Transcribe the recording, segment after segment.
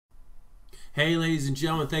Hey ladies and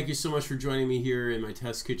gentlemen, thank you so much for joining me here in my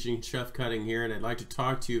test kitchen chef cutting here, and I'd like to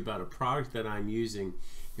talk to you about a product that I'm using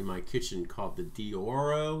in my kitchen called the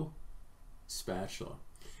Oro spatula.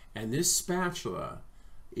 And this spatula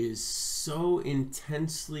is so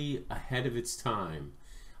intensely ahead of its time.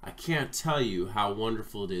 I can't tell you how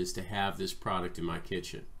wonderful it is to have this product in my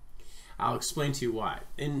kitchen. I'll explain to you why.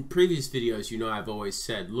 In previous videos, you know I've always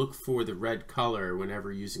said look for the red color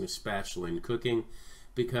whenever using a spatula in cooking,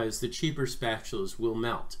 because the cheaper spatulas will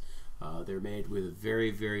melt. They're made with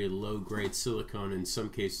very, very low-grade silicone, in some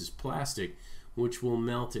cases plastic, which will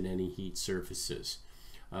melt in any heat surfaces.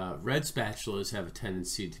 Red spatulas have a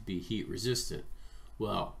tendency to be heat resistant.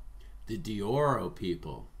 Well, the Oro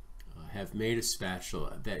people have made a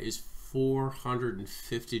spatula that is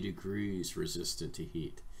 450 degrees resistant to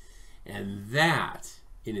heat. And that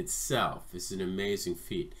in itself is an amazing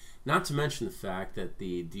feat. Not to mention the fact that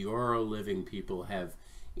the Oro Living people have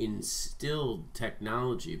instilled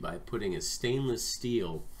technology by putting a stainless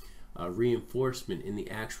steel reinforcement in the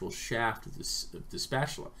actual shaft of the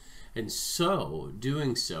spatula. And so,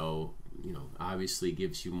 doing so, obviously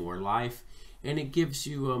gives you more life, and it gives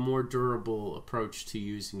you a more durable approach to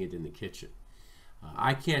using it in the kitchen.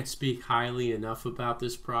 I can't speak highly enough about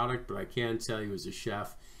this product, but I can tell you as a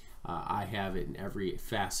chef, I have it in every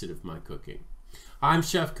facet of my cooking. I'm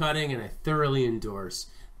Chef Cutting, and I thoroughly endorse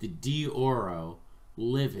the Oro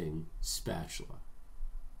Living spatula.